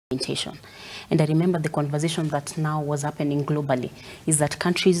implementation. And I remember the conversation that now was happening globally is that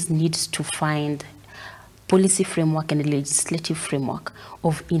countries need to find policy framework and legislative framework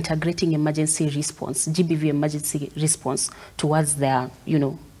of integrating emergency response, GBV emergency response, towards their,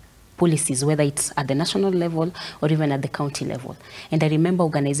 policies, whether it's at the national level or even at the county level. And I remember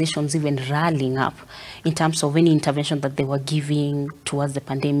organizations even rallying up in terms of any intervention that they were giving towards the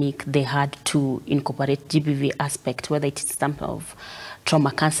pandemic. They had to incorporate GBV aspect, whether it's in terms of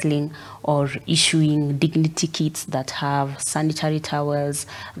trauma counseling or issuing dignity kits that have sanitary towels,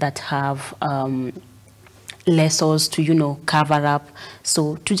 that have lessons to, cover up.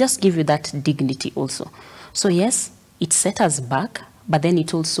 So to just give you that dignity also. So yes, it set us back, but then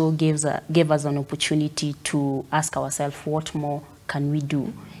it also gave us an opportunity to ask ourselves, what more can we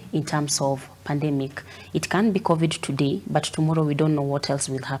do in terms of pandemic? It can be COVID today, but tomorrow we don't know what else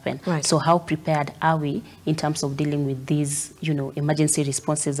will happen. Right. So how prepared are we in terms of dealing with these, emergency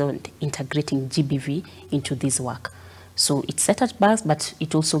responses and integrating GBV into this work? So it set us back, but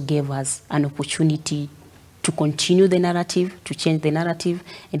it also gave us an opportunity to continue the narrative, to change the narrative,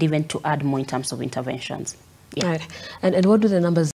 and even to add more in terms of interventions. Yeah. Right. And what do the numbers